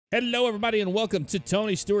Hello, everybody, and welcome to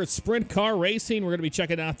Tony Stewart's Sprint Car Racing. We're going to be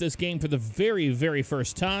checking out this game for the very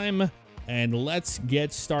first time, and let's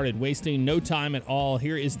get started. Wasting no time at all.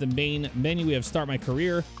 Here is the main menu. We have Start My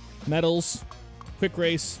Career, Medals, Quick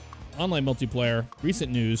Race, Online Multiplayer,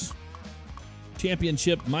 Recent News,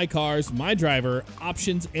 Championship, My Cars, My Driver,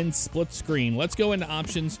 Options, and Split Screen. Let's go into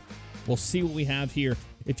Options. We'll see what we have here.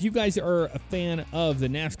 If you guys are a fan of the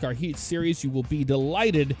NASCAR Heat Series, you will be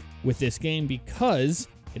delighted with this game because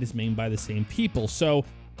it is made by the same people. So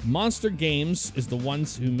Monster Games is the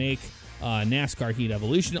ones who make NASCAR Heat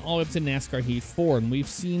Evolution all the way up to NASCAR Heat 4, and we've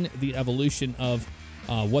seen the evolution of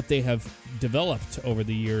what they have developed over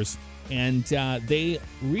the years. And they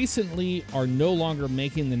recently are no longer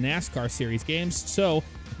making the NASCAR Series games, so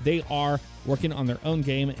they are working on their own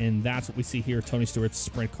game, and that's what we see here, Tony Stewart's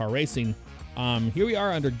Sprint Car Racing. Here we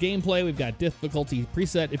are under gameplay. We've got difficulty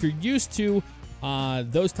preset. If you're used to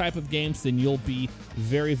those type of games, then you'll be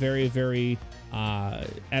very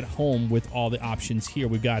at home with all the options here.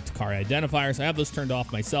 We've got car identifiers. I have those turned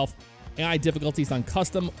off myself. AI difficulties on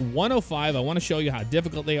custom 105. I want to show you how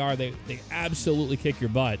difficult they are. They absolutely kick your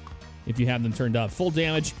butt if you have them turned up. Full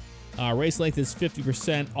damage. Race length is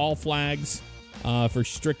 50%. All flags for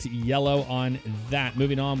strict yellow on that.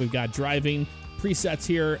 Moving on, we've got driving presets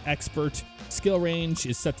here. Expert. Skill range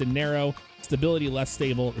is set to narrow. Stability less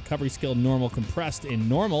stable. Recovery skill normal. Compressed in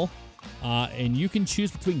normal. And you can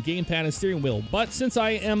choose between gamepad and steering wheel. But since I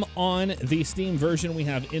am on the Steam version, we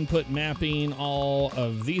have input mapping, all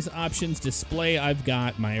of these options. Display, I've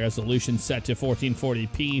got my resolution set to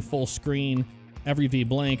 1440p, full screen, every V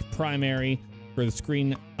blank, primary. For the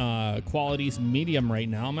screen qualities, medium right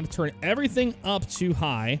now. I'm going to turn everything up to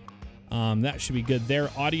high. That should be good there.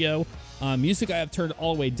 Audio, music I have turned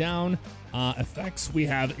all the way down. Effects we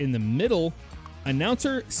have in the middle.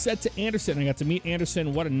 Announcer set to Anderson. I got to meet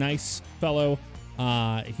Anderson. What a nice fellow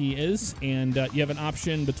he is. And you have an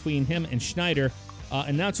option between him and Schneider.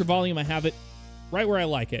 Announcer volume, I have it right where I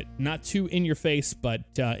like it. Not too in your face, but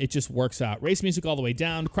it just works out. Race music all the way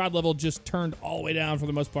down. Crowd level just turned all the way down for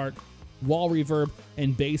the most part. Wall reverb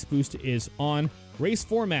and bass boost is on. Race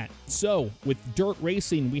format. So with dirt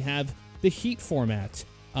racing, we have the heat format.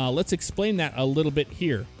 Let's explain that a little bit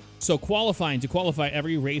here. So qualifying, to qualify,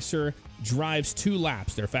 every racer drives 2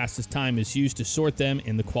 laps. Their fastest time is used to sort them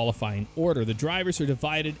in the qualifying order. The drivers are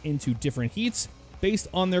divided into different heats based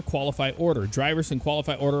on their qualify order. Drivers in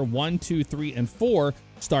qualify order 1, 2, 3, and 4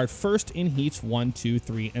 start first in heats 1, 2,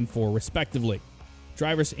 3, and 4 respectively.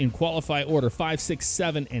 Drivers in qualify order 5, 6,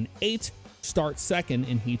 7, and 8 start second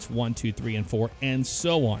in heats 1, 2, 3, and 4, and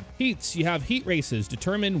so on. Heats, you have heat races.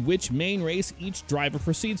 Determine which main race each driver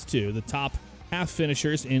proceeds to. The top half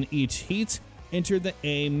finishers in each heat enter the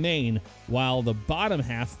A main, while the bottom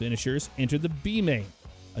half finishers enter the B main.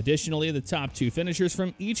 Additionally, the top 2 finishers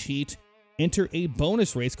from each heat enter a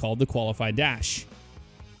bonus race called the Qualified Dash.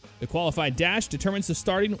 The Qualified Dash determines the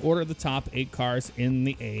starting order of the top 8 cars in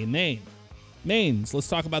the A main. Mains, let's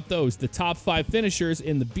talk about those. The top 5 finishers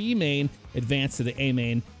in the B main advance to the A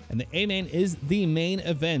main, and the A main is the main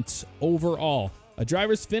event overall. A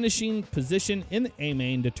driver's finishing position in the A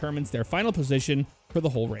main determines their final position for the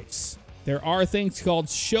whole race. There are things called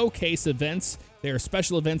showcase events. They are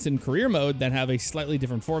special events in career mode that have a slightly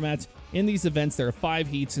different format. In these events, there are 5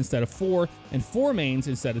 heats instead of 4, and 4 mains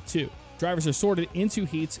instead of 2. Drivers are sorted into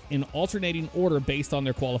heats in alternating order based on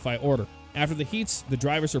their qualify order. After the heats, the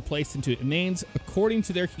drivers are placed into mains according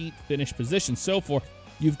to their heat finish position. So for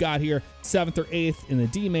you've got here 7th or 8th in the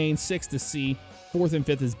D main, 6th is C, 4th and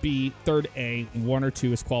 5th is B, 3rd A, 1 or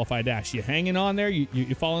 2 is qualified dash. You hanging on there?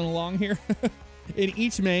 You following along here? In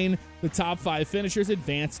each main, the top 5 finishers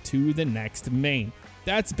advance to the next main.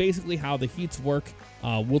 That's basically how the heats work.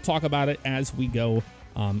 We'll talk about it as we go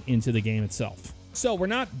into the game itself. So we're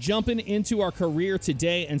not jumping into our career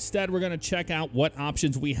today. Instead, we're going to check out what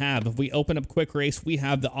options we have. If we open up Quick Race, we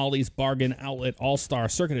have the Ollie's Bargain Outlet All-Star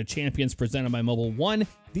Circuit of Champions presented by Mobil 1.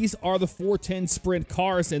 These are the 410 sprint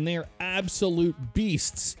cars, and they are absolute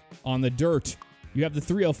beasts on the dirt. You have the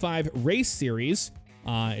 305 Race Series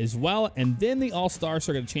as well, and then the All-Star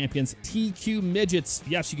Circuit of Champions TQ Midgets.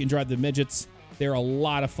 Yes, you can drive the Midgets. They're a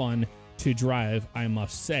lot of fun to drive, I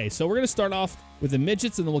must say. So we're going to start off with the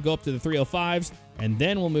Midgets, and then we'll go up to the 305s, and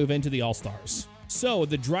then we'll move into the All-Stars. So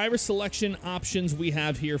the driver selection options we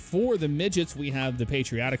have here for the Midgets, we have the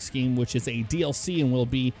Patriotic Scheme, which is a DLC and will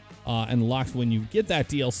be unlocked when you get that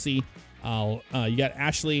DLC. You got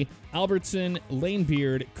Ashley Albertson, Lane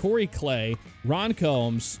Beard, Corey Clay, Ron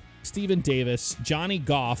Combs, Stephen Davis, Johnny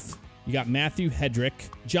Goff. You got Matthew Hedrick,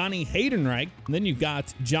 Johnny Haydenreich, and then you've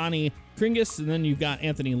got Johnny Kringus, and then you've got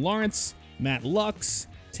Anthony Lawrence, Matt Lux,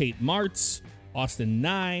 Tate Martz, Austin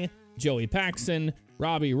Nye, Joey Paxson,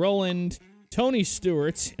 Robbie Rowland, Tony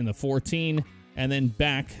Stewart in the 14, and then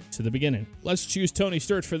back to the beginning. Let's choose Tony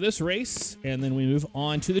Stewart for this race, and then we move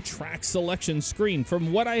on to the track selection screen.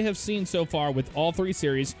 From what I have seen so far with all 3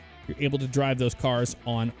 series, you're able to drive those cars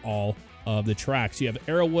on all of the tracks. You have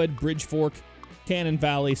Arrowwood, Bridge Fork, Cannon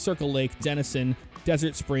Valley, Circle Lake, Denison,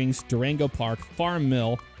 Desert Springs, Durango Park, Farm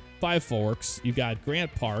Mill, Five Forks. You've got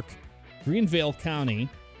Grant Park, Greenvale County,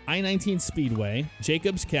 I-19 Speedway,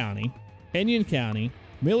 Jacobs County, Kenyon County,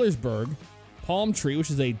 Millersburg, Palm Tree,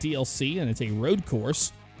 which is a DLC and it's a road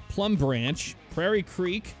course, Plum Branch, Prairie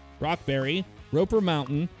Creek, Rockberry, Roper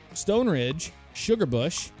Mountain, Stone Ridge,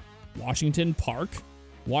 Sugarbush, Washington Park,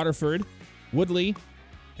 Waterford, Woodley,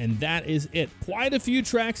 and that is it. Quite a few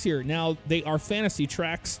tracks here. Now, they are fantasy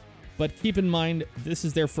tracks, but keep in mind, this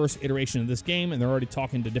is their first iteration of this game, and they're already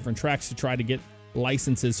talking to different tracks to try to get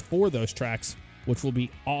licenses for those tracks, which will be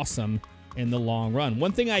awesome in the long run.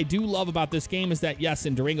 One thing I do love about this game is that, yes,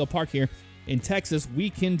 in Durango Park here in Texas, we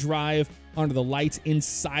can drive under the lights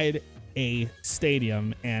inside a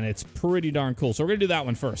stadium, and it's pretty darn cool. So we're going to do that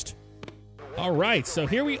one first. All right, so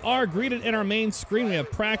here we are greeted in our main screen. We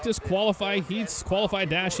have practice, qualify, heats, qualify,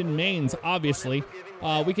 dash, and mains, obviously.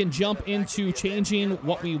 We can jump into changing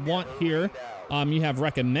what we want here. You have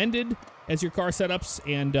recommended as your car setups,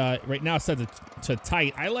 and right now it's set to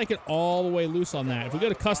tight. I like it all the way loose on that. If we go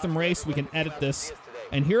to custom race, we can edit this,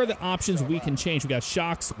 and here are the options we can change. We got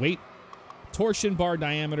shocks, weight, torsion bar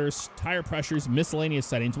diameters, tire pressures, miscellaneous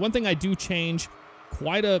settings. One thing I do change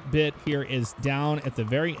quite a bit here is down at the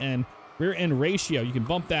very end, rear end ratio. You can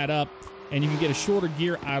bump that up, and you can get a shorter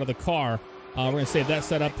gear out of the car. We're going to save that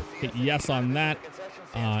setup, hit yes on that,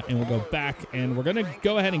 and we'll go back, and we're going to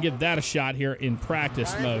go ahead and give that a shot here in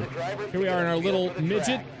practice mode. Here we are in our little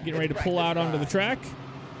midget, getting ready to pull out onto the track,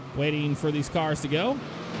 waiting for these cars to go.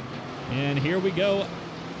 And here we go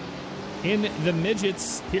in the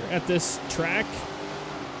midgets here at this track,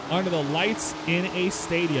 under the lights in a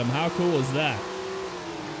stadium. How cool is that?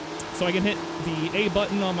 So I can hit the A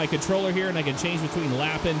button on my controller here, and I can change between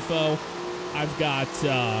lap info. I've got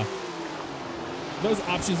those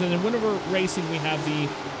options, and then whenever racing, we have the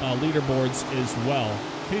leaderboards as well.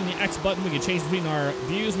 Hitting the X button, we can change between our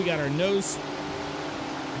views. We got our nose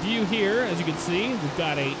view here, as you can see. We've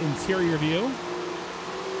got a interior view.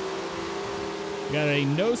 We got a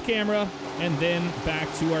nose camera, and then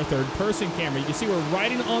back to our third-person camera. You can see we're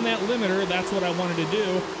riding on that limiter. That's what I wanted to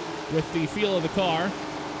do with the feel of the car.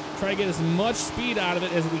 Try to get as much speed out of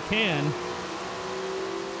it as we can.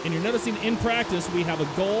 And you're noticing in practice, we have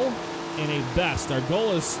a goal and a best. Our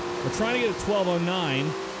goal is we're trying to get a 12:09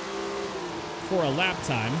 for a lap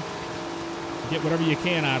time. Get whatever you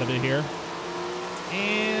can out of it here.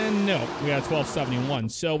 And no, we got a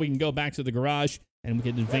 12:71. So we can go back to the garage and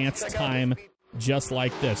we can advance time just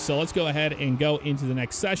like this. So let's go ahead and go into the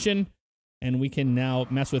next session, and we can now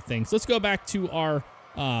mess with things. Let's go back to our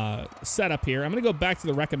setup here. I'm going to go back to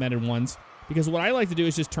the recommended ones, because what I like to do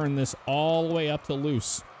is just turn this all the way up to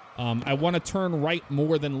loose. I want to turn right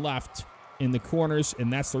more than left in the corners,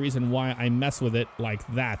 and that's the reason why I mess with it like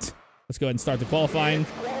that. Let's go ahead and start the qualifying.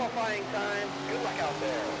 Qualifying time. Good luck out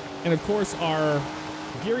there. And of course, our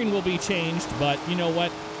gearing will be changed, but you know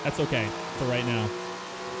what? That's okay for right now.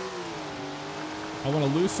 I want a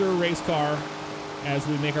looser race car as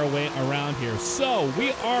we make our way around here. So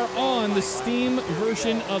we are on the Steam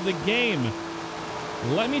version of the game.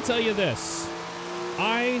 Let me tell you this.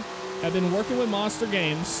 I have been working with Monster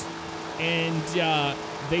Games, and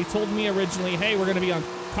they told me originally, hey, we're going to be on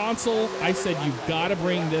console. I said, you've got to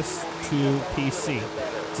bring this to PC.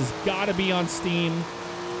 This has got to be on Steam.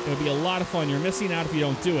 It'll be a lot of fun. You're missing out if you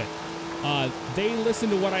don't do it. They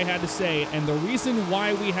listened to what I had to say, and the reason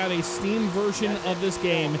why we have a Steam version of this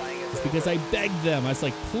game is because I begged them. I was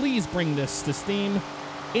like, please bring this to Steam,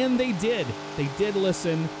 and they did. They did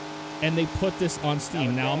listen, and they put this on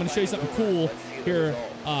Steam. Now, I'm going to show you something cool here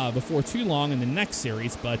before too long in the next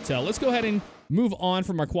series, but let's go ahead and move on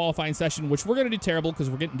from our qualifying session, which we're going to do terrible because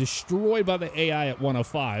we're getting destroyed by the AI at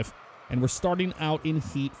 105. And we're starting out in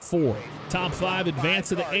Heat 4. Top 5 advance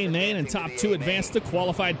to the A main, and top 2 advance to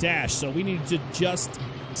qualified dash. So we need to just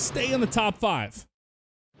stay in the top 5.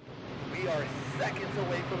 We are seconds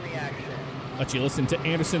away from the action. Let you listen to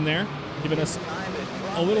Anderson there, giving us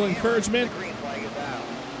a little encouragement. Green flag is out.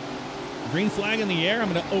 Green flag in the air.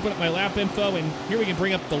 I'm going to open up my lap info, and here we can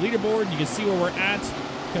bring up the leaderboard. You can see where we're at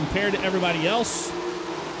compared to everybody else.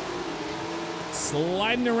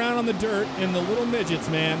 Sliding around on the dirt in the little midgets,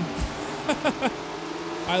 man.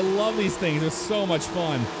 I love these things. They're so much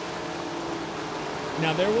fun.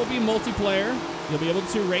 Now, there will be multiplayer. You'll be able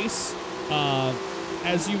to race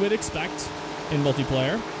as you would expect. in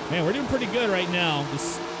multiplayer. Man, we're doing pretty good right now.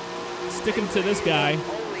 Just sticking to this guy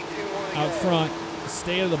out front.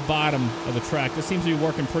 Stay at the bottom of the track. This seems to be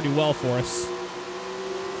working pretty well for us.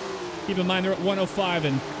 Keep in mind they're at 105,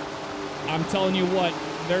 and I'm telling you what,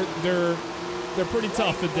 they're pretty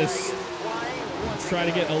tough at this. Try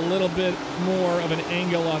to get a little bit more of an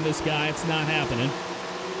angle on this guy. It's not happening.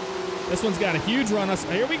 This one's got a huge run.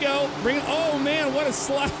 Here we go. Bring it. Oh man, what a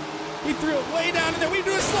slide! He threw it way down in there. We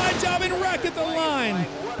do a slide job and wreck at the line,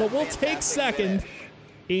 but we'll take second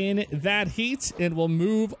in that heat, and we'll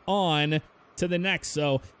move on to the next.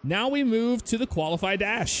 So now we move to the qualify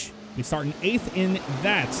dash. We start in 8th in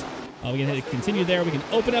that. We can hit continue there. We can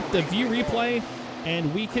open up the view replay,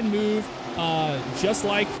 and we can move just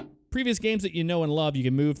like previous games that you know and love. You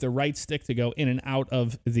can move the right stick to go in and out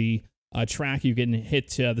of the track. You can hit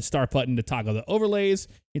the start button to toggle the overlays.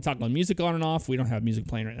 You can toggle music on and off. We don't have music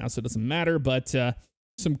playing right now, so it doesn't matter, but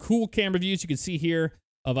some cool camera views you can see here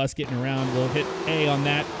of us getting around. We'll hit A on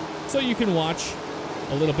that so you can watch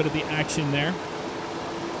a little bit of the action there.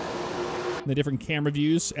 The different camera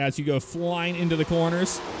views as you go flying into the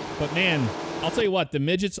corners. But man, I'll tell you what, the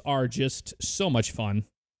midgets are just so much fun.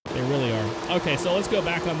 They really are. Okay, so let's go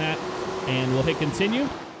back on that, and we'll hit continue.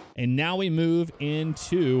 And now we move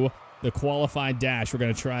into the qualified dash. We're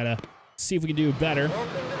going to try to see if we can do better.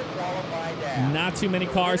 Not too many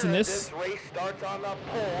cars in this. Race starts on the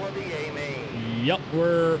pole of the A main. Yep,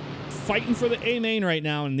 we're fighting for the A main right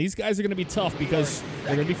now, and these guys are going to be tough because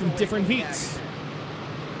they're going to be from different heats.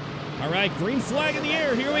 All right, green flag in the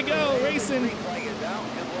air. Here we go, racing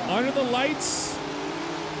under the lights.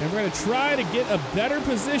 And we're going to try to get a better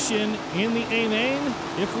position in the A main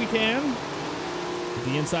if we can. Get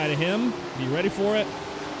the inside of him. Be ready for it.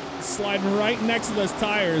 Sliding right next to those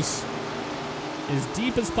tires as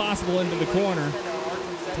deep as possible into the corner.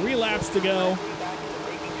 3 laps to go.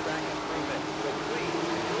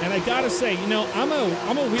 And I gotta say, you know, I'm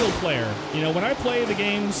a wheel player. You know, when I play the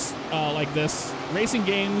games like this, racing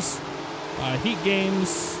games, heat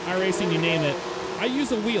games, iRacing, you name it, I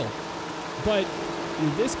use a wheel. But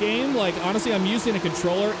this game, like, honestly, I'm using a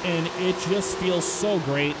controller, and it just feels so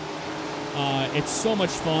great. It's so much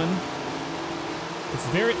fun.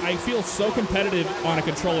 I feel so competitive on a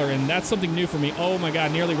controller, and that's something new for me. Oh my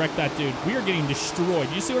God, nearly wrecked that dude. We are getting destroyed.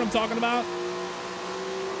 You see what I'm talking about?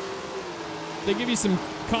 They give you some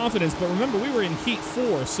confidence, but remember, we were in Heat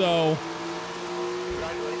 4, so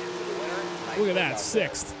look at that,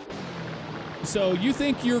 6th. So you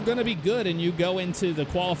think you're going to be good, and you go into the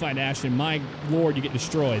qualified dash, and my Lord, you get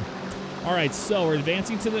destroyed. All right, so we're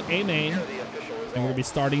advancing to the A main, and we're going to be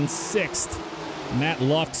starting 6th. Matt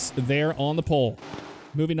Lux there on the pole.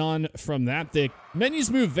 Moving on from that, the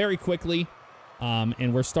menus move very quickly,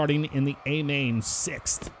 and we're starting in the A main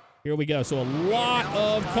 6th. Here we go. So a lot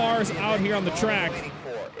of cars out here on the track.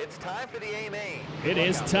 It's time for the A main. It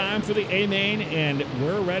is time for the A main, and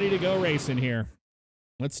we're ready to go racing here.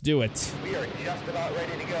 Let's do it. We are just about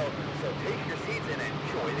ready to go, so take your seats and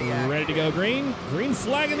enjoy the action. Ready to go green. Green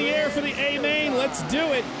flag in the air for the A main. Let's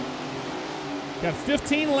do it. Got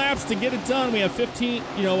 15 laps to get it done. We have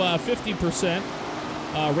 50%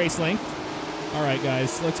 race length. All right,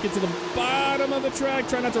 guys, let's get to the bottom of the track.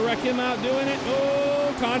 Try not to wreck him out doing it.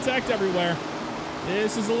 Oh, contact everywhere.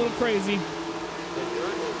 This is a little crazy.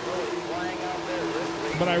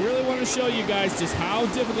 But I really want to show you guys just how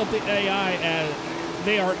difficult the AI is.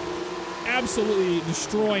 They are absolutely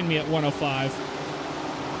destroying me at 105.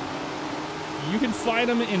 You can fight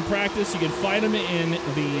them in practice. You can fight them in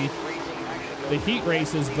the heat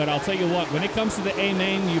races. But I'll tell you what, when it comes to the A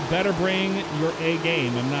main, you better bring your A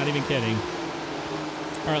game. I'm not even kidding.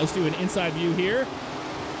 All right, let's do an inside view here.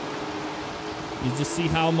 You just see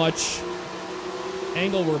how much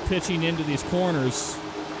angle we're pitching into these corners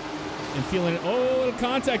and feeling it. Oh, a little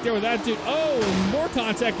contact there with that dude. Oh, more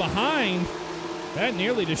contact behind. That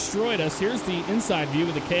nearly destroyed us. Here's the inside view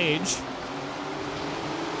of the cage.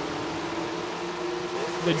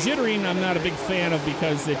 The jittering I'm not a big fan of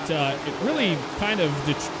because it really kind of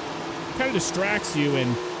distracts you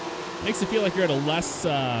and makes it feel like you're at a less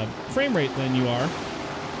frame rate than you are.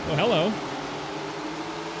 Oh, hello.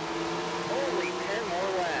 Only 10 more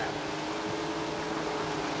laps.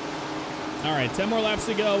 All right, 10 more laps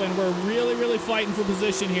to go, and we're really, really fighting for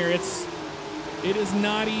position here. It is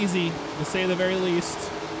not easy, to say the very least.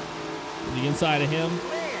 The inside of him. Man,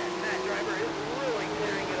 that driver is really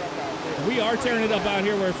tearing it up out there. We are tearing it up out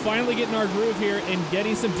here. We're finally getting our groove here and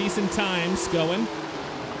getting some decent times going.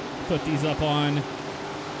 Put these up on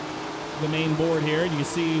the main board here, and you can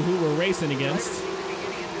see who we're racing against.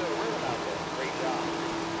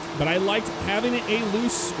 But I liked having a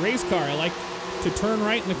loose race car. I like to turn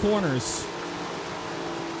right in the corners.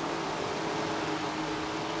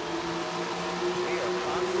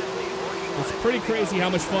 It's pretty crazy how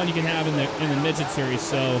much fun you can have in the midget series.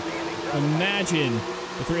 So imagine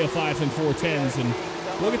the 305s and 410s, and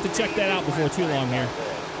we'll get to check that out before too long here.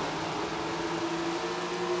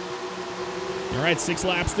 All right, 6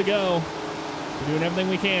 laps to go. We're doing everything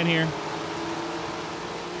we can here.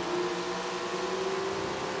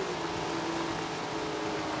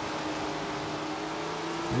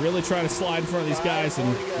 Really try to slide in front of these guys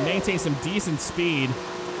and maintain some decent speed.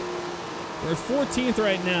 We're 14th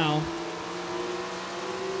right now,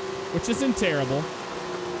 which isn't terrible.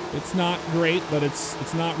 It's not great, but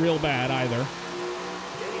it's not real bad either.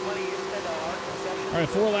 All right,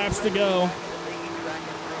 4 laps to go.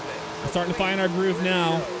 We're starting to find our groove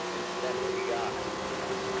now.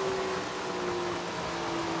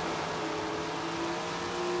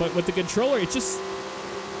 But with the controller, it's just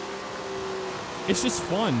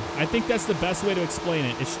fun. I think that's the best way to explain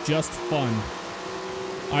it. It's just fun.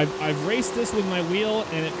 I've raced this with my wheel,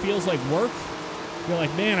 and it feels like work. You're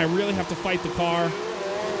like, man, I really have to fight the car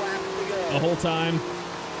the whole time.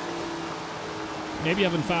 Maybe I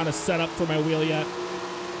haven't found a setup for my wheel yet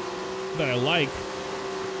that I like.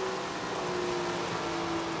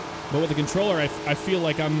 But with the controller, I feel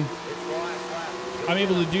like I'm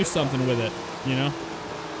able to do something with it, you know?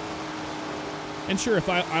 And sure, if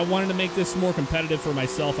I wanted to make this more competitive for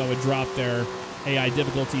myself, I would drop their AI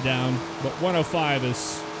difficulty down. But 105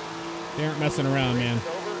 is, they aren't messing around, man.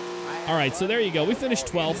 All right, so there you go. We finished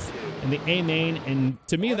 12th in the A main, and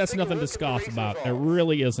to me, that's nothing to scoff about. It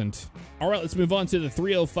really isn't. All right, let's move on to the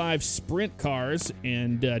 305 sprint cars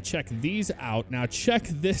and check these out. Now, check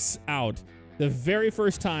this out. The very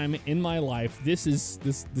first time in my life, this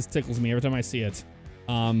tickles me every time I see it.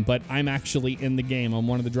 But I'm actually in the game. I'm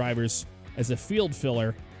one of the drivers as a field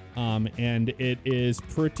filler, and it is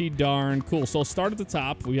pretty darn cool. So I'll start at the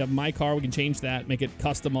top. We have my car. We can change that, make it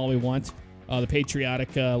custom all we want. The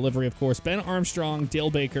patriotic livery, of course. Ben Armstrong,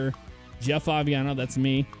 Dale Baker, Jeff Aviano, that's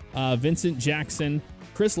me, Vincent Jackson,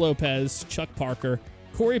 Chris Lopez, Chuck Parker,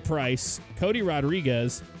 Corey Price, Cody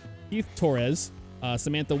Rodriguez, Keith Torres,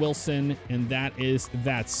 Samantha Wilson, and that is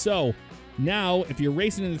that. So now, if you're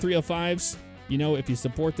racing in the 305s, you know, if you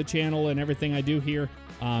support the channel and everything I do here,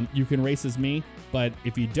 you can race as me. But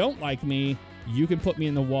if you don't like me, you can put me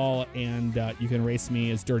in the wall and you can race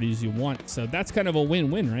me as dirty as you want. So that's kind of a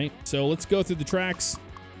win-win, right? So let's go through the tracks.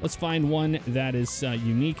 Let's find one that is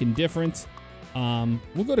unique and different.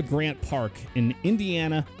 We'll go to Grant Park in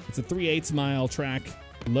Indiana. It's a 3/8 mile track,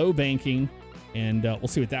 low banking, and we'll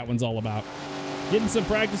see what that one's all about. Getting some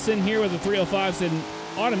practice in here with the 305s, and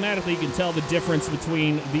automatically you can tell the difference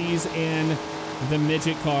between these and the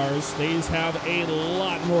midget cars. These have a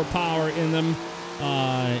lot more power in them,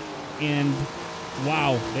 and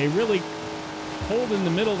wow, they really hold in the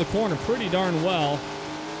middle of the corner pretty darn well.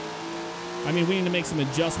 I mean, we need to make some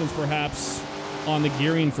adjustments perhaps on the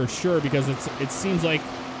gearing for sure, because it seems like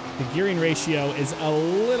the gearing ratio is a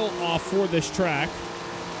little off for this track,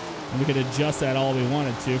 and we could adjust that all we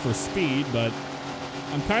wanted to for speed, but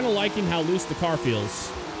I'm kind of liking how loose the car feels.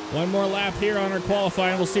 One more lap here on our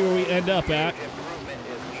qualifying. We'll see where we end up at.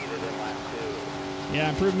 Yeah,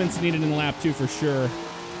 improvements needed in lap 2 for sure.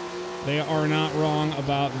 They are not wrong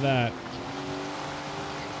about that.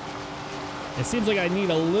 It seems like I need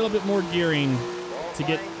a little bit more gearing to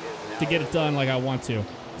get it done like I want to.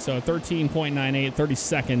 So 13.98,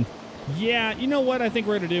 32nd. Yeah, you know what I think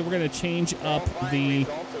we're going to do? We're going to change up the...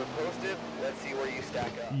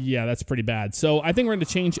 Yeah, that's pretty bad. So I think we're going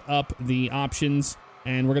to change up the options,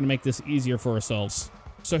 and we're going to make this easier for ourselves.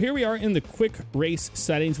 So here we are in the quick race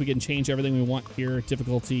settings. We can change everything we want here.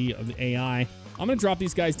 Difficulty of the AI. I'm going to drop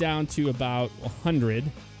these guys down to about 100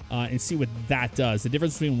 and see what that does. The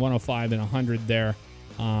difference between 105 and 100 there.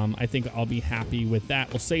 I think I'll be happy with that.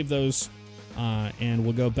 We'll save those and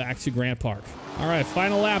we'll go back to Grant Park. All right,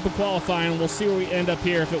 final lap of qualifying. We'll see where we end up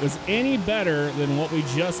here. If it was any better than what we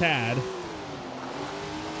just had.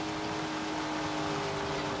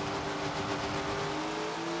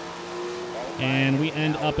 And we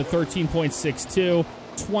end up at 13.62,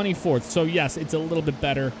 24th. So yes, it's a little bit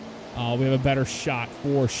better. We have a better shot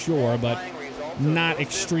for sure, but not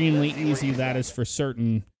extremely easy, that is for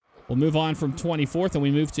certain. We'll move on from 24th, and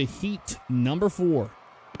we move to heat number 4.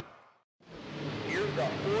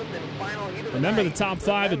 Remember, the top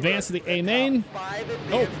 5 advance to the A main.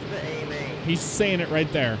 Oh, he's saying it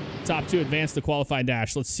right there. Top 2 advance to qualified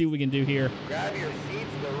dash. Let's see what we can do here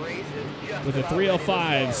with the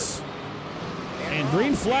 305s. And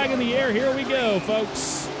green flag in the air. Here we go,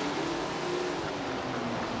 folks.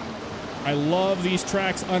 I love these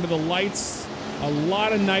tracks under the lights. A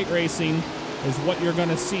lot of night racing is what you're going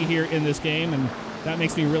to see here in this game, and that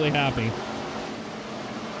makes me really happy.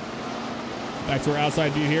 Back to our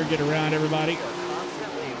outside view here. Get around, everybody.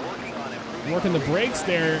 Working the brakes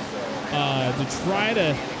there to try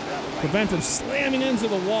to prevent from slamming into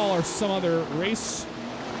the wall or some other race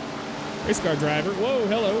car driver. Whoa,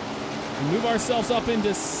 hello. We move ourselves up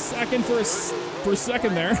into second for a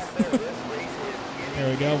second there. There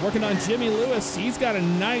we go. Working on Jimmy Lewis. He's got a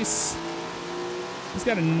nice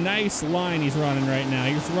line he's running right now.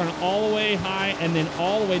 He's running all the way high and then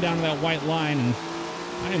all the way down to that white line, and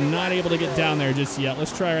I am not able to get down there just yet.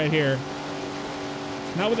 Let's try right here.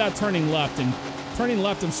 Not without turning left, and turning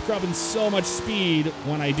left, I'm scrubbing so much speed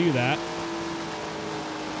when I do that.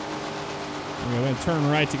 I'm going to turn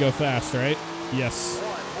right to go fast, right? Yes.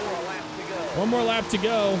 One more lap to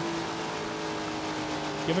go.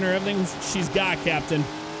 Giving her everything she's got, Captain.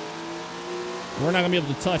 We're not going to be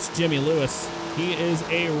able to touch Jimmy Lewis. He is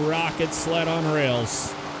a rocket sled on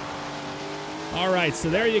rails. All right,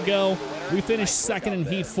 so there you go. We finished second in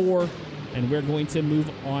Heat 4, and we're going to move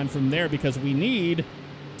on from there because we need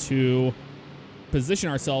to position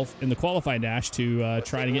ourselves in the qualify dash to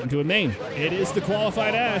try to get into a main. It is the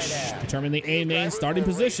qualify dash. Determine the A main starting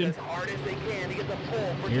position.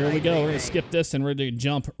 Here we go. We're going to skip this and we're going to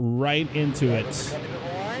jump right into it.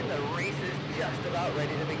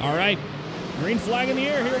 All right. Green flag in the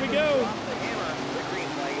air. Here we go.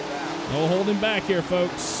 No holding back here,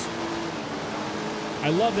 folks. I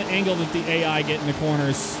love the angle that the AI get in the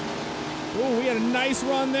corners. Oh, we had a nice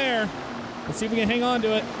run there. Let's see if we can hang on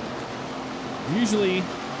to it. Usually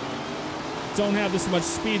don't have this much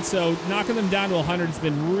speed, so knocking them down to 100 has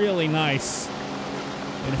been really nice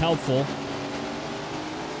and helpful.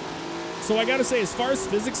 So I gotta say, as far as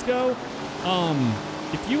physics go,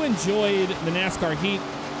 if you enjoyed the NASCAR Heat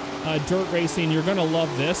dirt racing, you're gonna love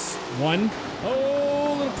this one.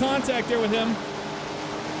 Oh, little contact there with him.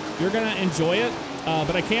 You're gonna enjoy it,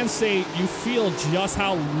 but I can say you feel just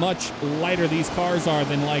how much lighter these cars are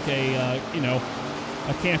than like a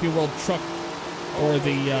a Camping World Truck or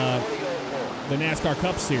the NASCAR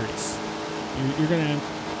Cup Series. You're gonna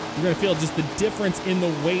feel just the difference in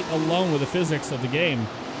the weight alone with the physics of the game.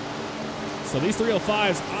 So these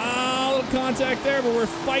 305s, a little contact there, but we're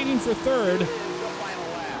fighting for third.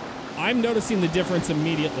 I'm noticing the difference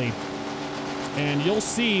immediately. And you'll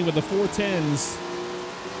see with the 410s,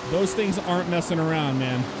 those things aren't messing around,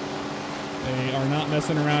 man. They are not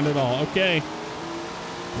messing around at all. Okay.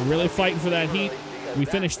 We're really fighting for that heat. We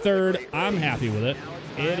finished third. I'm happy with it.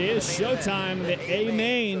 It is showtime. The A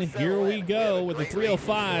main. Here we go with the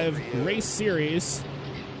 305 race series.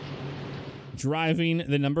 Driving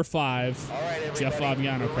the number 5 Jeff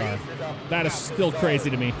Fabiano car. That is still crazy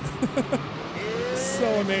to me. So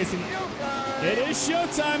amazing. It is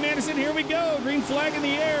showtime, Anderson. Here we go. Green flag in the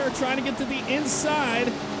air. Trying to get to the inside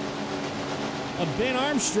of Ben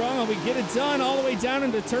Armstrong. And we get it done all the way down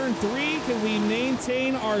into turn 3. Can we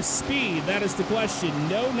maintain our speed? That is the question.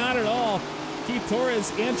 No, not at all. Keith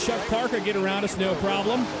Torres and Chuck Parker get around us, no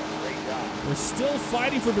problem. We're still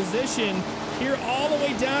fighting for position here all the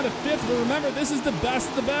way down to 5th. But remember, this is the best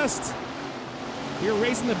of the best. We're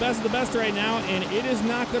racing the best of the best right now, and it is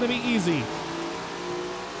not going to be easy.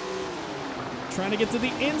 Trying to get to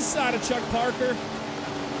the inside of Chuck Parker.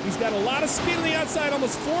 He's got a lot of speed on the outside,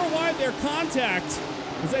 almost 4 wide there. Contact.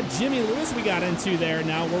 Was that Jimmy Lewis we got into there?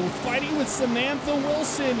 Now we're fighting with Samantha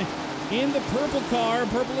Wilson in the purple car,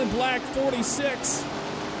 purple and black 46.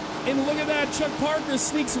 And look at that, Chuck Parker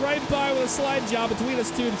sneaks right by with a slide job between us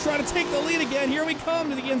two to try to take the lead again. Here we come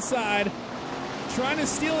to the inside. Trying to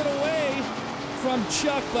steal it away from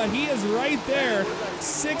Chuck, but he is right there.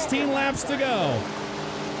 16 laps to go.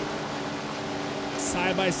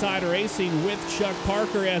 Side-by-side racing with Chuck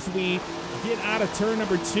Parker as we get out of turn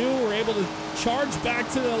number 2. We're able to charge back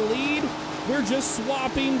to the lead. We're just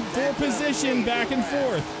swapping for position back and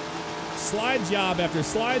forth. Slide job after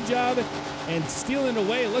slide job and stealing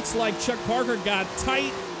away. It looks like Chuck Parker got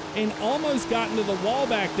tight and almost got into the wall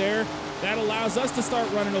back there. That allows us to start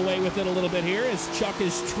running away with it a little bit here as Chuck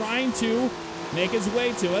is trying to make his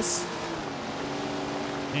way to us.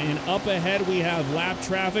 And up ahead we have lap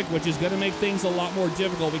traffic, which is going to make things a lot more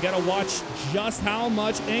difficult. We got to watch just how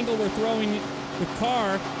much angle we're throwing the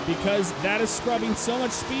car because that is scrubbing so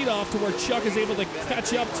much speed off to where Chuck is able to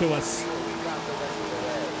catch up to us.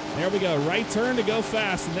 There we go. Right turn to go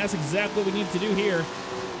fast, and that's exactly what we need to do here.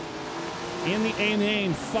 In the A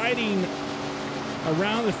main, fighting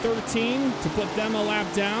around the 13 to put them a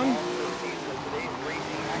lap down.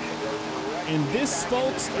 And this,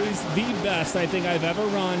 folks, is the best I think I've ever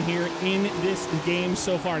run here in this game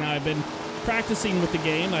so far. Now, I've been practicing with the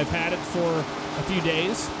game. I've had it for a few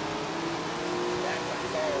days.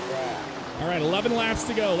 All right, 11 laps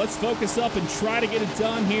to go. Let's focus up and try to get it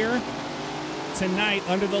done here. tonight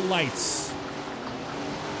under the lights.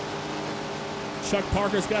 Chuck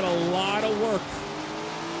Parker's got a lot of work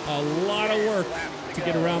to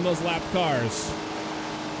get around those lapped cars.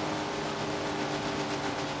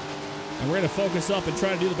 And we're going to focus up and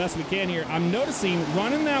try to do the best we can here. I'm noticing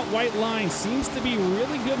running that white line seems to be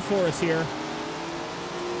really good for us here.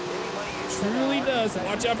 Truly does.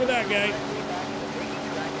 Watch out for that guy.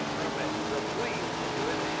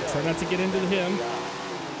 Try not to get into him.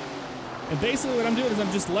 And basically what I'm doing is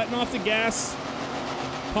I'm just letting off the gas,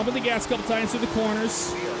 pumping the gas a couple times through the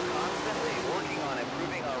corners.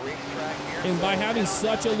 And by having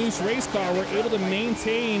such a loose race car, we're able to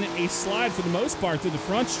maintain a slide for the most part through the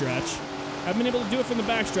front stretch. Haven't been able to do it from the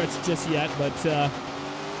back stretch just yet, but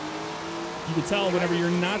you can tell whenever you're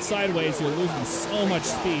not sideways, you're losing so much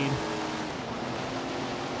speed.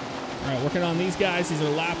 All right, working on these guys. These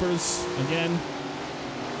are lappers again.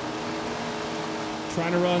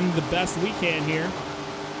 Trying to run the best we can here.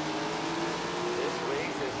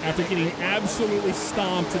 After getting absolutely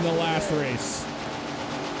stomped in the last race.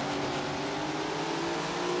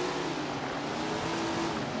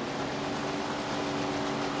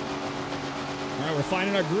 All right, we're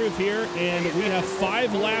finding our groove here, and we have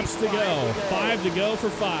 5 laps to go. 5 to go for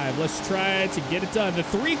 5. Let's try to get it done. The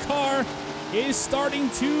 3 car is starting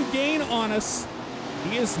to gain on us.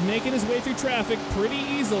 He is making his way through traffic pretty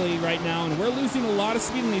easily right now, and we're losing a lot of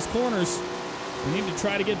speed in these corners. We need to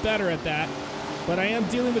try to get better at that. But I am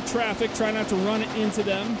dealing with traffic, trying not to run into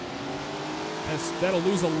them. That'll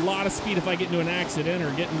lose a lot of speed if I get into an accident or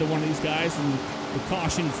get into one of these guys and the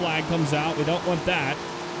caution flag comes out. We don't want that.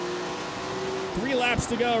 3 laps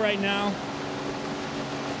to go right now.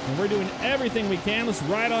 And we're doing everything we can. Let's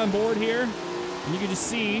ride on board here. And you can just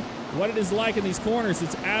see what it is like in these corners.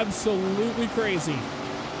 It's absolutely crazy.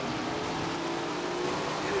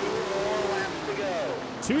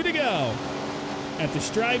 2 to go at the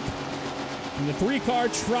stripe. And the 3 car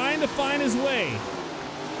trying to find his way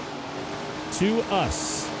to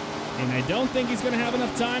us. And I don't think he's going to have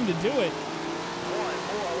enough time to do it.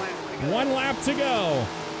 1 lap to go.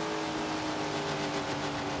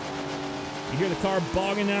 You hear the car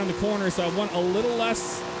bogging down the corner, so I want a little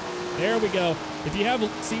less. There we go. If you have,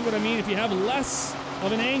 see what I mean? If you have less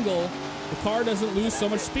of an angle, the car doesn't lose so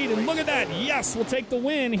much speed. And look at that. Yes, we'll take the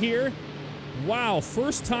win here. Wow,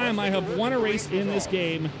 first time I have won a race in this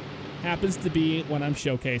game. Happens to be when I'm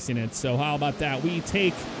showcasing it. So how about that? We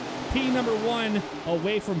take P1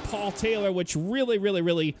 away from Paul Taylor, which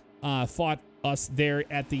really fought us there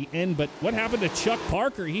at the end. But what happened to Chuck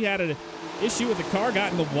Parker? He had an issue with the car,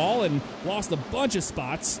 got in the wall, and lost a bunch of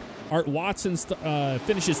spots. Art Watson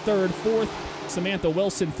finishes 3rd, 4th. Samantha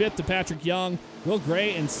Wilson 5th to Patrick Young. Will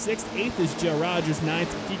Gray in 6th. 8th is Joe Rogers.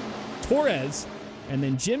 9th, Torres. And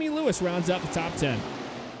then Jimmy Lewis rounds out the top 10.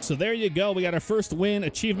 So there you go. We got our first win.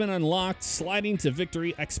 Achievement unlocked. Sliding to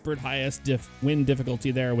victory. Expert highest win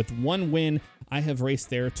difficulty there with 1 win. I have raced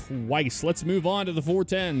there twice. Let's move on to the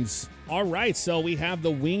 410s. All right, so we have the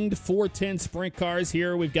winged 410 sprint cars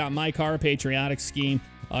here. We've got my car, Patriotic Scheme.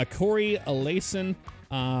 Corey Eliason,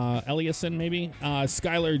 maybe.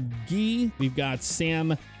 Skylar Gee. We've got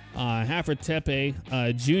Sam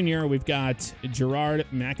Haffertepe Jr. We've got Gerard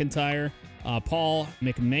McIntyre. Paul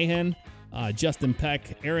McMahon. Justin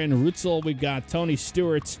Peck, Aaron Rutzel. We've got Tony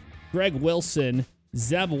Stewart, Greg Wilson,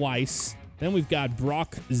 Zeb Weiss. Then we've got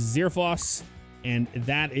Brock Zierfoss, and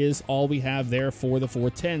that is all we have there for the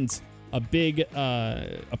 410s. A big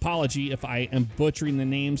apology if I am butchering the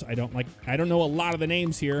names. I don't know a lot of the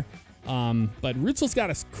names here, but Rutzel's got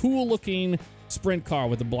a cool looking sprint car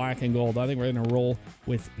with the black and gold. I think we're gonna roll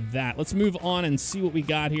with that. Let's move on and see what we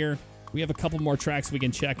got here. We have a couple more tracks we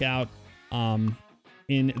can check out.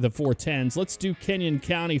 In the 410s. Let's do Kenyon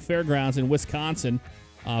County Fairgrounds in Wisconsin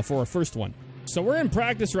for our first one. So we're in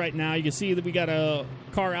practice right now. You can see that we got a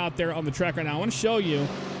car out there on the track right now. I want to show you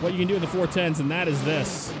what you can do in the 410s, and that is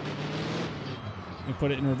this. Let me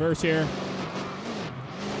put it in reverse here.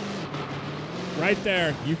 Right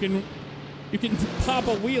there. You can pop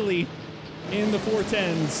a wheelie in the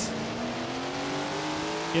 410s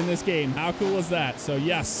in this game. How cool is that? So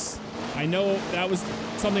yes, I know that was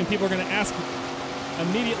something people are going to ask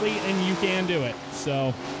immediately, and you can do it.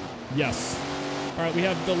 So yes. All right, we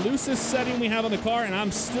have the loosest setting we have on the car, and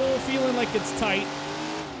I'm still feeling like it's tight.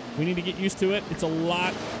 We need to get used to it. It's a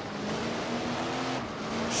lot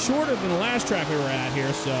shorter than the last track we were at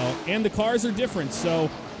here, so, and the cars are different, so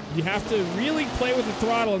you have to really play with the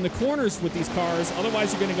throttle in the corners with these cars,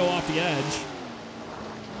 otherwise you're going to go off the edge.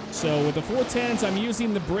 So with the 410s, I'm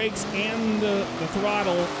using the brakes and the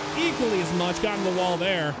throttle equally as much. Got in the wall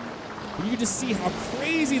there. But you can just see how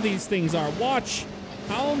crazy these things are. Watch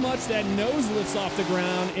how much that nose lifts off the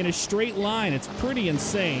ground in a straight line. It's pretty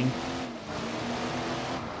insane.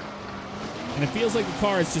 And it feels like the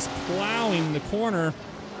car is just plowing the corner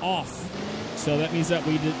off. So that means that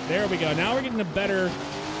we did, there we go. Now we're getting a better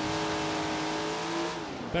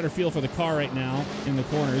feel for the car right now in the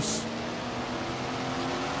corners.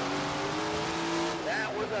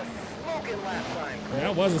 That was a smoking lap time.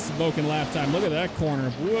 That was a smoking lap time. Look at that corner.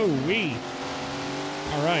 Whoa-wee.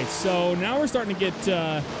 All right, so now we're starting to get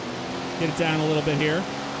it down a little bit here.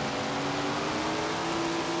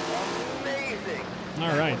 Amazing.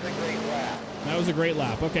 All right. That was a great lap. That was a great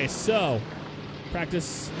lap. Okay, so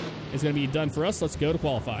practice is going to be done for us. Let's go to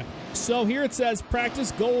qualify. So here it says,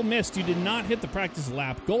 practice goal missed. You did not hit the practice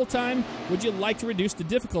lap. Goal time, would you like to reduce the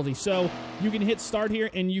difficulty? So you can hit start here,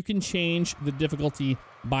 and you can change the difficulty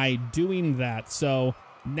by doing that. So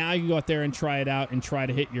now you can go out there and try it out and try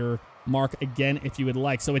to hit your mark again if you would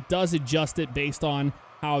like. So it does adjust it based on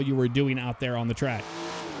how you were doing out there on the track.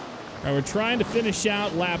 All right, we're trying to finish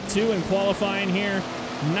out lap 2 and qualifying here.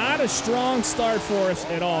 Not a strong start for us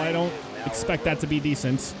at all. I don't expect that to be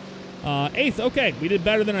decent. 8th, okay. We did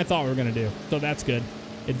better than I thought we were going to do, so that's good.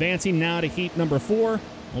 Advancing now to heat number 4.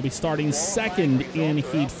 We'll be starting 2nd in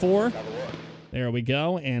heat 4. There we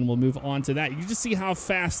go, and we'll move on to that. You can just see how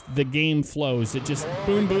fast the game flows. It just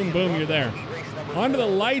boom, boom, boom, you're there. Under the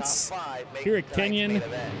lights here at Kenyon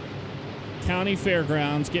County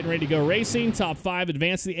Fairgrounds, getting ready to go racing. Top 5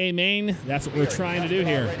 advance to the A main. That's what we're trying to do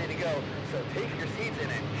here.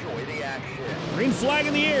 Green flag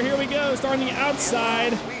in the air. Here we go. Starting the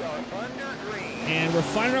outside. And we're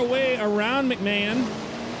finding our way around McMahon.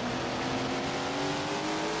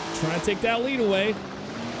 Trying to take that lead away.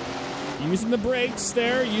 Using the brakes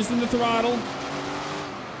there. Using the throttle.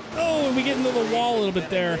 Oh, and we get into the wall a little bit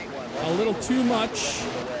there. A little too much.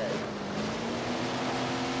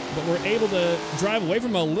 But we're able to drive away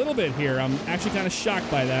from a little bit here. I'm actually kind of shocked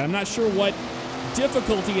by that. I'm not sure what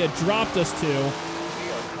difficulty it dropped us to.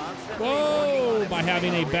 Whoa, by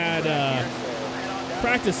having a bad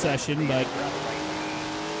practice session, but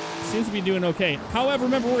seems to be doing okay. However,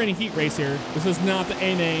 remember, we're in a heat race here. This is not the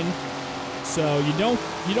A main, so you don't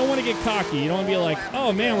want to get cocky. You don't want to be like,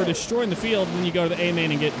 oh man, we're destroying the field, and then you go to the A main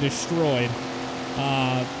and get destroyed.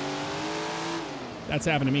 That's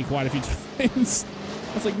happened to me quite a few times.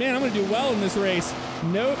 I was like, man, I'm going to do well in this race.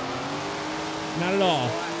 Nope, not at all.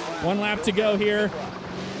 1 lap to go here.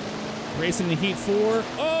 Racing the heat 4.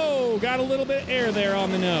 Oh, got a little bit of air there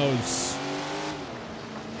on the nose.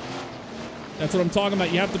 That's what I'm talking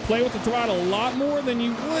about. You have to play with the throttle a lot more than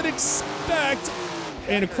you would expect.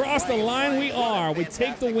 And across the line we are. We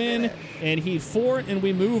take the win in heat 4, and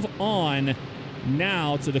we move on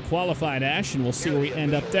now to the qualified dash, and we'll see where we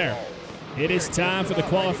end up there. It is time for the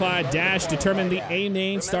qualified dash, determine the A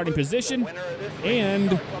main starting position,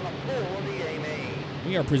 and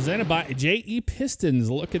we are presented by JE Pistons.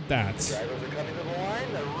 Look at that. Drivers are coming to the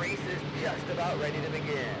line. The race is just about ready to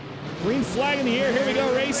begin. Green flag in the air. Here we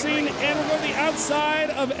go racing, and we're going to the outside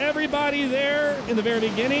of everybody there in the very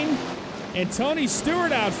beginning. And Tony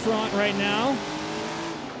Stewart out front right now.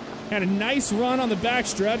 Had a nice run on the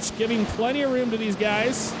backstretch, giving plenty of room to these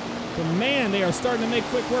guys. But man, they are starting to make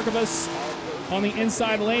quick work of us on the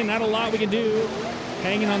inside lane. Not a lot we can do.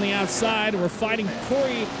 Hanging on the outside. We're fighting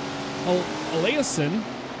Corey Eliason.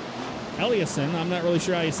 I'm not really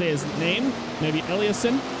sure how you say his name. Maybe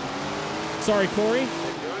Eliason. Sorry, Corey.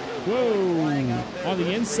 Whoa. On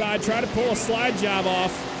the inside, try to pull a slide job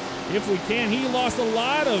off if we can. He lost a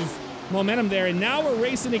lot of momentum there, and now we're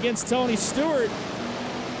racing against Tony Stewart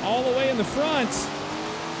all the way in the front.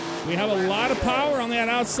 We have a lot of power on that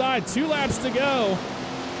outside. 2 laps to go.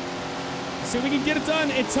 See if we can get it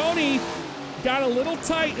done. And Tony got a little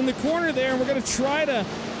tight in the corner there, and we're going to try to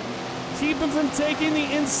keep him from taking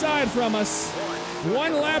the inside from us.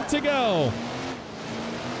 1 lap to go.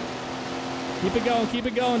 Keep it going, keep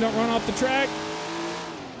it going. Don't run off the track.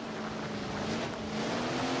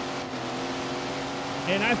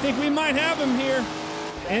 And I think we might have him here.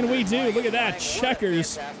 And we do. Look at that.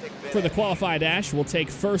 Checkers for the qualified dash. We'll take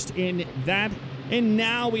first in that. And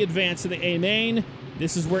now we advance to the A main.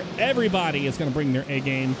 This is where everybody is going to bring their A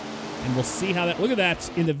game. And we'll see how that... Look at that.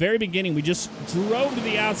 In the very beginning, we just drove to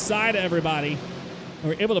the outside of everybody. We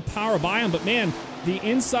were able to power by them. But, man, the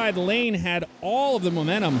inside lane had all of the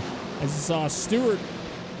momentum. As you saw, Stewart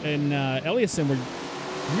and Eliason were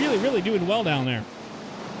really, really doing well down there.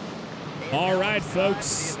 All right,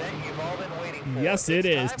 folks. Yes, it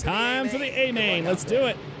is. Time for the A main. Let's do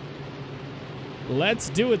it. Let's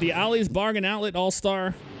do it. The Ollie's Bargain Outlet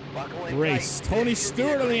All-Star race. Tony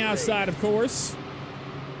Stewart on the outside, of course.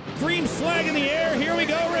 Green flag in the air. Here we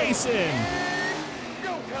go racing.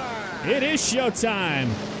 It is showtime.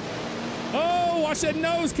 Oh, watch that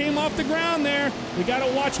nose came off the ground there. We got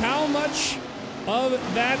to watch how much of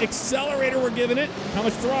that accelerator we're giving it, how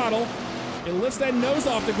much throttle. It lifts that nose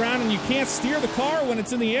off the ground, and you can't steer the car when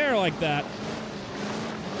it's in the air like that.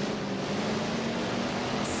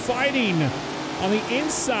 Fighting on the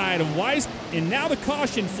inside of Wise, and now the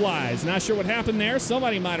caution flies. Not sure what happened there.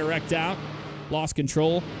 Somebody might have wrecked out, lost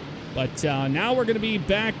control. But now we're going to be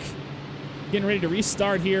back, getting ready to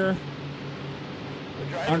restart here.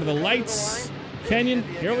 Under the lights. Kenyon,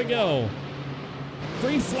 here we go.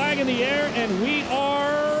 Green flag in the air, and we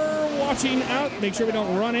are watching out. Make sure we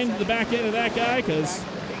don't run into the back end of that guy, because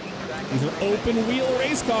these are open wheel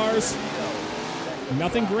race cars.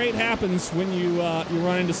 Nothing great happens when you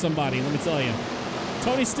run into somebody, let me tell you.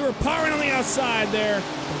 Tony Stewart powering on the outside there.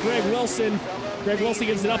 Greg Wilson. Greg Wilson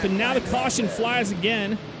gives it up, and now the caution flies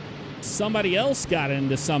again. Somebody else got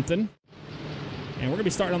into something. And we're going to be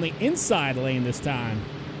starting on the inside lane this time.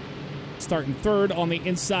 Starting third on the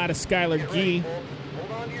inside of Skylar Gee.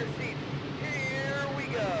 Hold on to your seats. Here we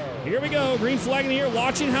go. Here we go. Green flag in the air.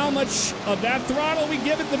 Watching how much of that throttle we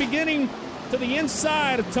give at the beginning to the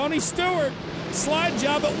inside of Tony Stewart. Slide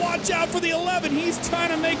job, but watch out for the 11. He's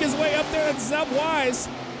trying to make his way up there at Zeb Wise.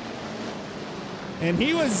 And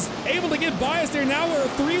he was able to get by us there. Now we're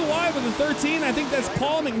 3 wide with the 13. I think that's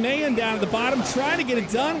Paul McMahon down at the bottom trying to get it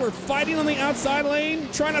done. We're fighting on the outside lane,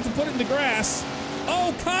 trying not to put it in the grass.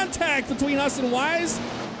 Oh, contact between us and Wise.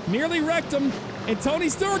 Nearly wrecked him. And Tony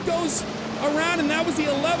Stewart goes around, and that was the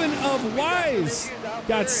 11 of Wise.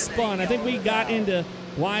 Got spun. I think we got into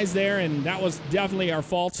Wise there, and that was definitely our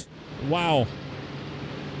fault. Wow.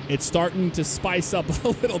 It's starting to spice up a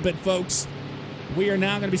little bit, folks. We are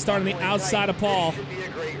now going to be starting the outside of Paul.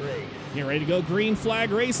 Get ready to go. Green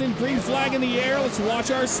flag racing. Green flag in the air. Let's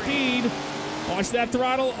watch our speed. Watch that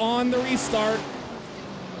throttle on the restart.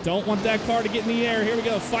 Don't want that car to get in the air. Here we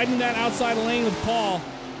go. Fighting that outside lane with Paul.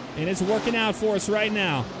 And it's working out for us right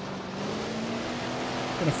now.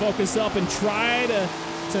 Going to focus up and try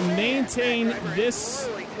to maintain this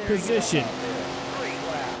position.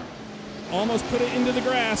 Almost put it into the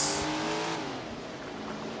grass.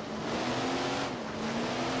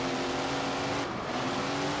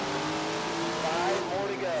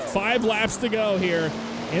 Five laps to go here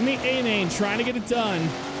in the A main, trying to get it done.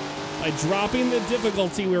 By dropping the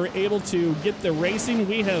difficulty, we were able to get the racing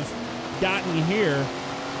we have gotten here.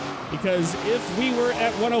 Because if we were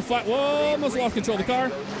at 105, whoa, almost lost control of the car.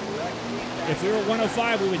 If we were at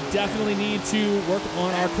 105, we would definitely need to work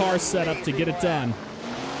on our car setup to get it done.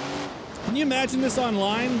 Can you imagine this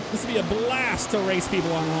online? This would be a blast to race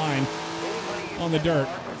people online on the dirt.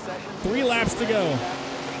 3 laps to go.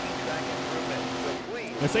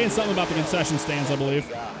 They're saying something about the concession stands, I believe.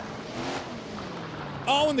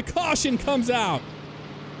 Oh, and the caution comes out.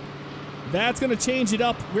 That's going to change it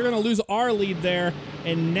up. We're going to lose our lead there.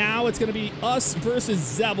 And now it's going to be us versus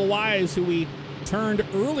Zeb Wise, who we turned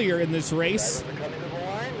earlier in this race.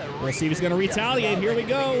 We'll see if he's going to retaliate. Here we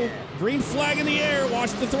go. Green flag in the air.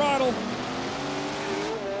 Watch the throttle. 2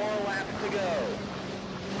 more laps to go.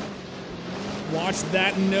 Watch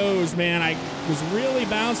that nose, man. I was really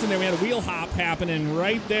bouncing there. We had a wheel hop happening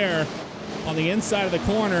right there on the inside of the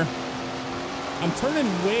corner. I'm turning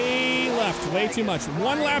way left, way too much.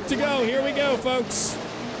 1 lap to go. Here we go, folks.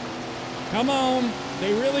 Come on.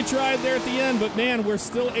 They really tried there at the end, but man, we're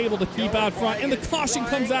still able to keep out front. And the caution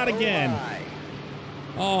comes out again.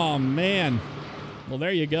 Oh, man. Well,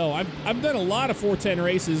 there you go. I've done a lot of 410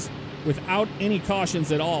 races without any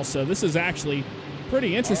cautions at all, so this is actually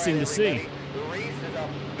pretty interesting to see. The race is about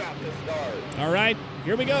to start. All right,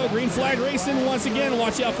 here we go. Green flag racing once again.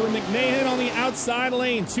 Watch out for McMahon on the outside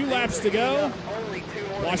lane. 2 laps to go. Only 2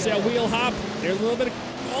 more. Watch that wheel hop. There's a little bit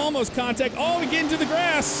of almost contact. Oh, we get into the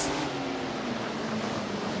grass.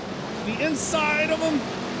 The inside of them.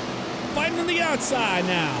 Fighting on the outside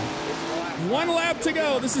now. 1 lap to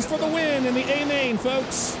go. This is for the win in the A main,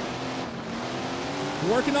 folks.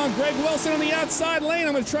 Working on Greg Wilson on the outside lane.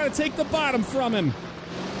 I'm going to try to take the bottom from him.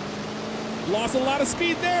 Lost a lot of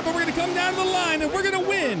speed there, but we're going to come down to the line, and we're going to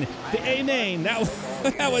win the A main. That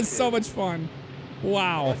was so much fun.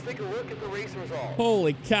 Wow. Let's take a look at the race results.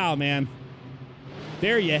 Holy cow, man.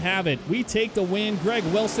 There you have it. We take the win. Greg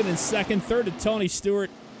Wilson in second. Third to Tony Stewart.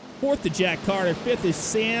 Fourth to Jack Carter. Fifth is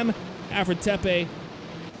Sam Afratepe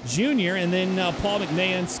Jr. And then Paul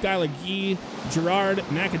McMahon, Skylar Gee, Gerard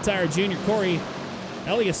McIntyre Jr., Corey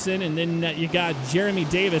Eliason, and then you got Jeremy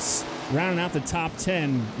Davis rounding out the top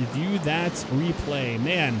 10. Review that replay.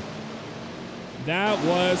 Man, that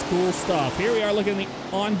was cool stuff. Here we are looking at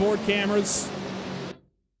the onboard cameras.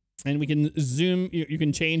 And we can zoom. You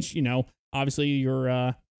can change, obviously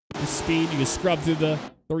your the speed. You can scrub through the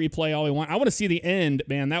replay all we want. I want to see the end,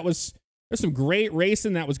 man. There's some great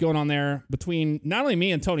racing that was going on there between not only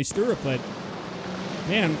me and Tony Stewart, but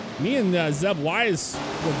man, me and Zeb Wise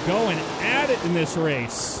were going at it in this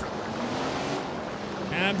race.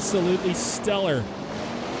 Absolutely stellar.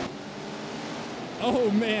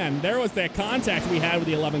 Oh man, there was that contact we had with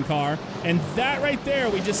the 11 car, and that right there,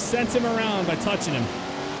 we just sent him around by touching him.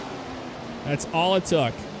 That's all it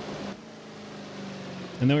took.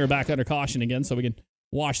 And then we were back under caution again, so we can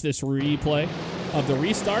watch this replay of the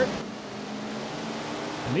restart.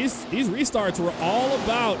 And these restarts were all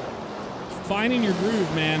about finding your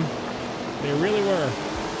groove, man. They really were.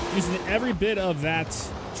 Using every bit of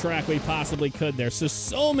that track we possibly could there.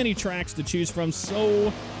 So many tracks to choose from,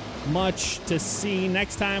 so much to see.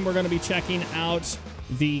 Next time we're going to be checking out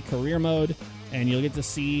the career mode, and you'll get to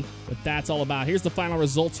see what that's all about. Here's the final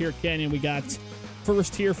results here, Canyon. We got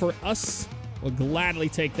first here for us. We'll gladly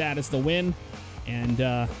take that as the win. And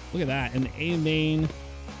look at that, an A main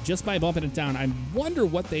just by bumping it down. I wonder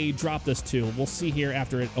what they dropped us to. We'll see here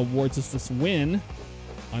after it awards us this win.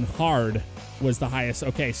 On hard was the highest.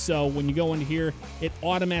 Okay, so when you go into here, it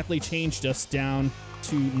automatically changed us down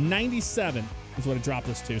to 97 is what it dropped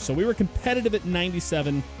us to. So we were competitive at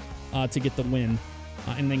 97 to get the win.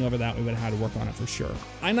 Anything over that, we would have had to work on it for sure.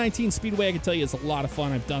 I-19 Speedway, I can tell you, is a lot of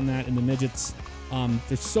fun. I've done that in the midgets.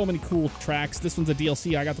 There's so many cool tracks. This one's a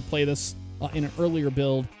DLC. I got to play this in an earlier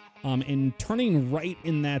build. And turning right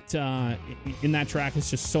in that track is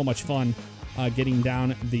just so much fun. Getting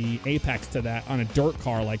down the apex to that on a dirt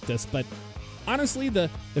car like this. But honestly, the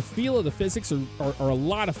feel of the physics are a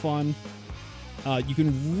lot of fun. You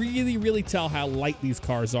can really tell how light these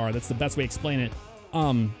cars are. That's the best way to explain it.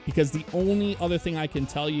 Because the only other thing I can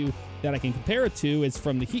tell you that I can compare it to is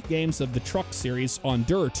from the Heat games of the truck series on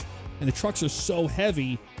dirt. And the trucks are so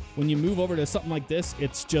heavy. When you move over to something like this,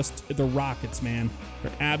 it's just the rockets, man.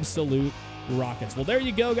 They're absolute rockets. Well, there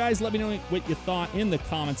you go, guys. Let me know what you thought in the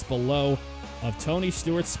comments below of Tony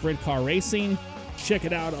Stewart's Sprint Car Racing. Check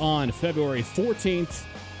it out on February 14th.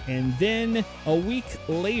 And then a week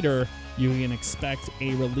later, you can expect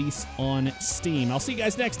a release on Steam. I'll see you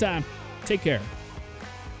guys next time. Take care.